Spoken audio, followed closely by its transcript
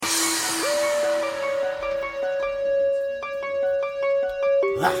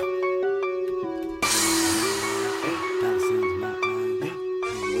I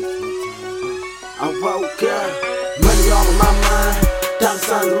woke up, money all in my mind, dollar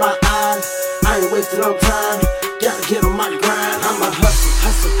signs in my eyes. I ain't wasting no time, gotta get on my grind. I'ma hustle,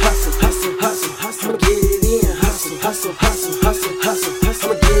 hustle, hustle, hustle, hustle, hustle. I'ma get it in, hustle, hustle, hustle, hustle, hustle,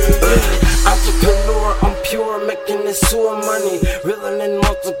 hustle. I'ma get it in. Entrepreneur, I'm pure, making this sewer money, reeling in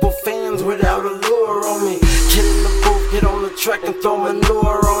multiple fans without a lure on me. Get in the booth, get on the track and throw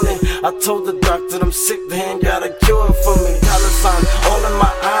manure on it. I told the doctor I'm sick, they ain't got a cure for me. Dollar signs all in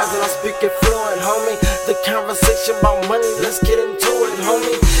my eyes and I'm speaking fluent, homie. The conversation about money, let's get into it,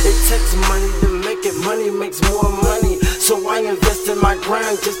 homie. It takes money to make it, money makes more money. So I invest in my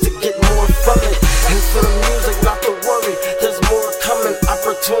grind just to get more from it. And for the music, not to worry, there's more coming.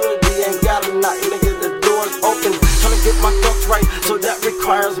 Opportunity ain't got a knock, nigga, the door's open. Tryna get my thoughts right, so that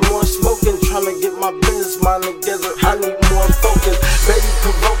requires more smoking. Tryna get my business mind together, I need more focus. Baby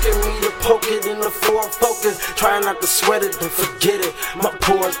provoking me to poke it in the Ford Focus. Trying not to sweat it, then forget it, my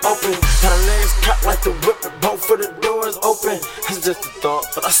pores open. Got a legs cocked like the whip, both of the doors open. It's just a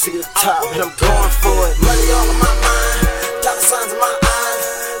thought, but I see the top and I'm going for it. Money all in my mind, dollar signs in my eyes.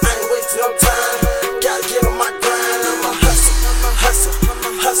 I ain't wasting no time, gotta get on my grind. I'ma hustle, hustle,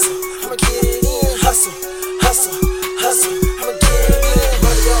 hustle, I'ma get it in. Hustle, hustle, hustle, I'ma get it in.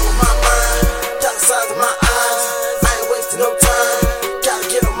 Money all in my mind, dollar signs in my eyes. I ain't wasting no time, gotta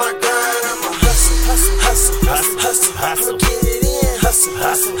get on my grind. I'ma hustle, hustle, hustle, hustle, hustle, I'ma get it in. Hustle,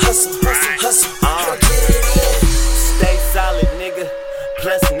 hustle, hustle, hustle, hustle, I'ma get it in. Stay solid, nigga.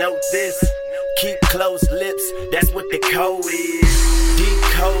 Plus note this. Keep closed lips, that's what the code is.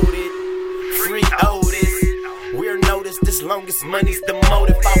 Decoded, free Otis. We're noticed as long as money's the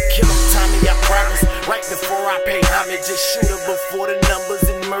motive. I'll kill him, Tommy, I promise. Right before I pay homage, just shoot her before the numbers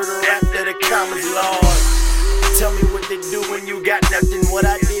and murder after the commas, Lord. Tell me what to do when you got nothing. What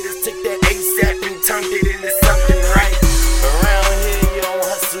I did is take that ASAP and turned it into something right. Around here you don't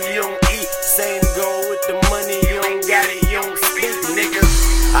hustle, you don't eat. Same goal with the money, you ain't got it, you don't speak, nigga.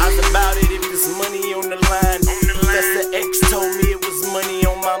 I was about it if there's money on the line. Professor X told me it was money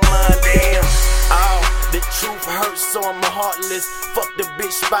on my mind, damn. Oh, the truth hurts, so I'm heartless. Fuck the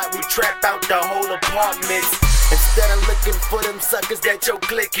bitch spot, we trap out the whole apartment. Instead of looking for them suckers that your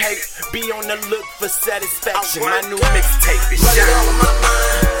click hate, be on the look for satisfaction. My new mixtape is money shine. all in my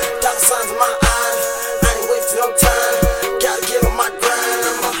mind, dollar signs in my eyes. I ain't wasting no time, gotta get on my grind.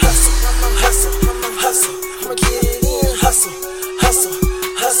 I'ma hustle, hustle, hustle, I'ma get it in. Hustle, hustle,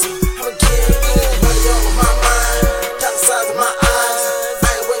 hustle, I'ma get it in. Money all in my mind, dollar signs in my eyes.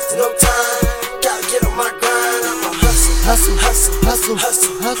 I ain't wasting no time, gotta get on my grind. I'ma hustle, hustle, hustle, hustle,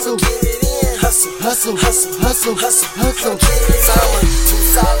 hustle, hustle, get it in. Hustle, hustle, hustle, hustle, hustle, hustle, get it in. Solid, too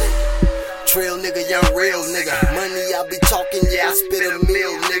solid. Trail nigga, young real nigga. Money I be talking, yeah, I spit a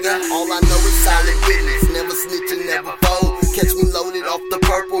meal, nigga. All I know is solid business, never snitching, never fold. Catch me loaded off the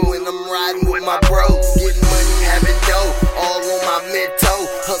purple when I'm riding with my bros. Getting money, having dough, all on my mid-toe.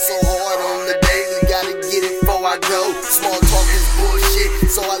 Hustle hard on the daily, gotta get it before I go. Small talk is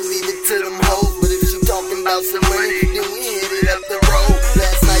bullshit, so I leave it to them hoes. But if she talking about some money, then we hit it up the road.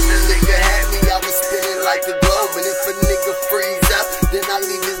 Last night the nigga had me, I was spinning like a globe. And if a nigga freeze up, then I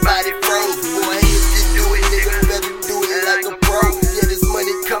leave his body froze. Boy, if you do it, nigga, better do it like a pro. Yeah, this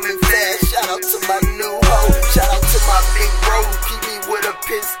money coming fast. Shout out to my new hoe. Shout out to my big bro who keep me with a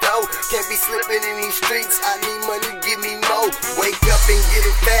pistol. Can't be slipping in these streets. I need money, give me more. Wake up and get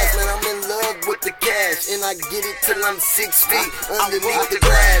it fast. Man, I'm in love with the cash, and I get it till I'm 6 feet underneath the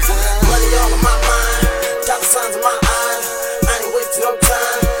grass. Money all in my mind, dollar signs in my eyes. I ain't wasting no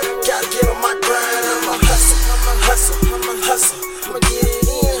time, gotta get on my grind. I'ma hustle, hustle, hustle, I'ma get it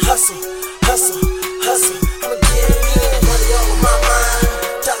in. Hustle, hustle, hustle, I'ma get it in. Money all in my mind,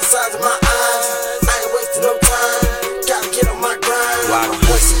 dollar signs in my eyes. I ain't wasting no time, gotta get on my grind. Wild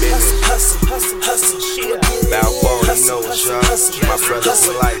boy business. Hustle, hustle, hustle, I'ma get it in. Balboa, you know what's up. My brother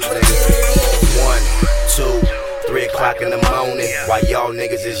for life, nigga. 1, 2, 3 o'clock in the morning, while y'all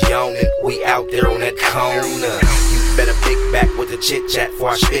niggas is yawning, we out there on that corner. You better big back with the chit chat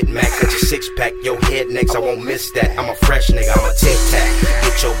before I spit mac. Got your 6-pack, your head next, I won't miss that. I'm a fresh nigga, I'm a tic-tac.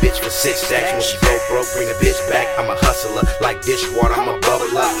 Get your bitch for 6 stacks. When she go broke, bring the bitch back. I'm a hustler, like dishwater, I'm a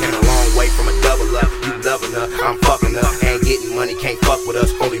bubble up. Came a long way from a double up. You loving her, I'm fucking her. Ain't getting money, can't fuck with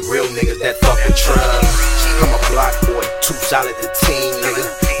us. Only real niggas that fuck with trubb. I'm a block boy, too solid to team, nigga.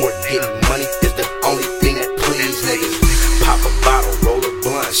 Where getting money is the only thing that please niggas. Pop a bottle, roll a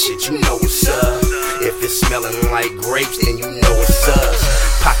blunt, shit, you know what's up. If it's smelling like grapes, then you know it's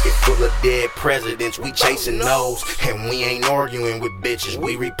us. Pocket full of dead presidents, we chasing those. And we ain't arguing with bitches,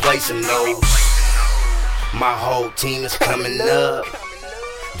 we replacing those. My whole team is coming up.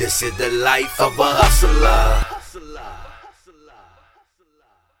 This is the life of a hustler.